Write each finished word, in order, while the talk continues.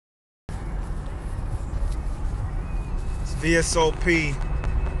Veessoppe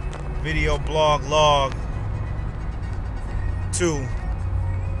video blog log 2.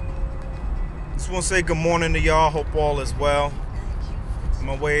 Just want to say good morning to y'all. Hope all is well. On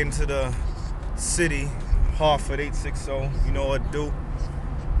my way into the city, Hartford 860. You know what to do.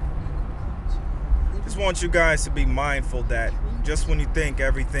 Just want you guys to be mindful that just when you think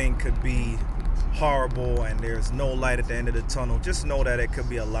everything could be horrible and there's no light at the end of the tunnel, just know that it could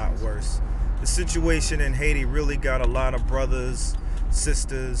be a lot worse. The situation in Haiti really got a lot of brothers,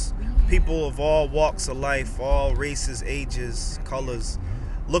 sisters, people of all walks of life, all races, ages, colors,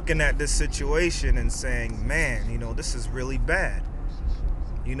 looking at this situation and saying, man, you know, this is really bad.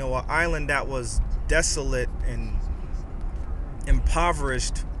 You know, an island that was desolate and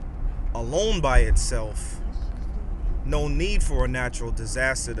impoverished alone by itself, no need for a natural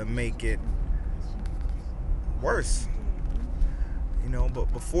disaster to make it worse. You know,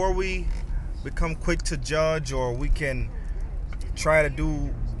 but before we become quick to judge, or we can try to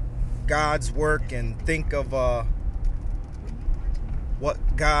do God's work and think of what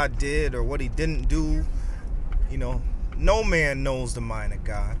God did or what he didn't do, you know, no man knows the mind of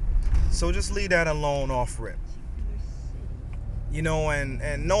God. So just leave that alone off rip. You know,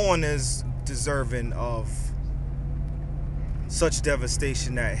 and no one is deserving of such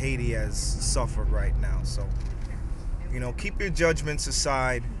devastation that Haiti has suffered right now. So, you know, keep your judgments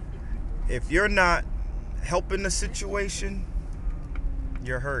aside. If you're not helping the situation,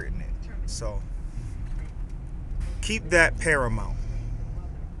 you're hurting it. So keep that paramount.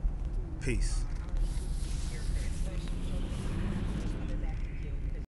 Peace.